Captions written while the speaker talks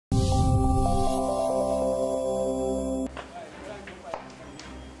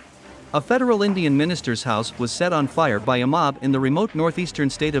A federal Indian minister's house was set on fire by a mob in the remote northeastern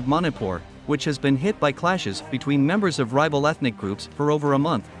state of Manipur, which has been hit by clashes between members of rival ethnic groups for over a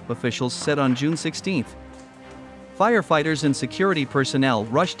month, officials said on June 16. Firefighters and security personnel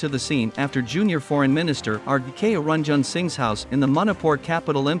rushed to the scene after Junior Foreign Minister R.K. Ranjan Singh's house in the Manipur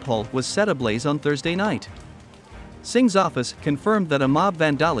capital Imphal was set ablaze on Thursday night. Singh's office confirmed that a mob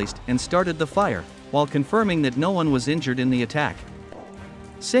vandalized and started the fire, while confirming that no one was injured in the attack.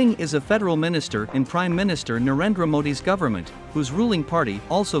 Singh is a federal minister in Prime Minister Narendra Modi's government, whose ruling party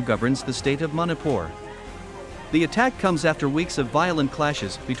also governs the state of Manipur. The attack comes after weeks of violent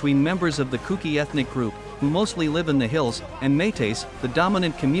clashes between members of the Kuki ethnic group, who mostly live in the hills, and Métis, the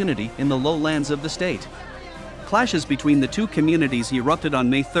dominant community in the lowlands of the state. Clashes between the two communities erupted on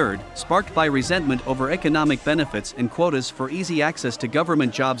May 3, sparked by resentment over economic benefits and quotas for easy access to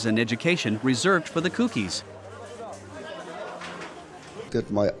government jobs and education reserved for the Kukis. That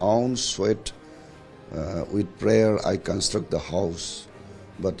my own sweat, with prayer I construct the house,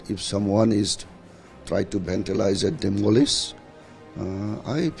 but if someone is try to vandalize and demolish,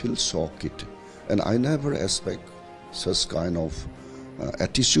 I feel shocked, and I never expect such kind of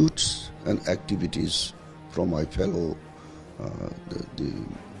attitudes and activities from my fellow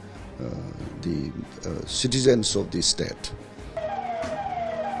citizens of this state.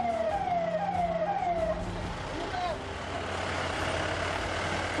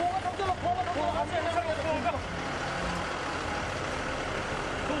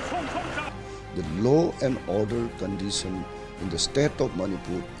 The law and order condition in the state of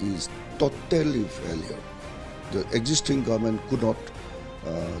Manipur is totally failure. The existing government could not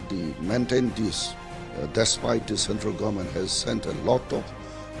maintain this, despite the central government has sent a lot of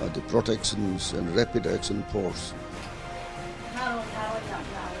the protections and rapid action force.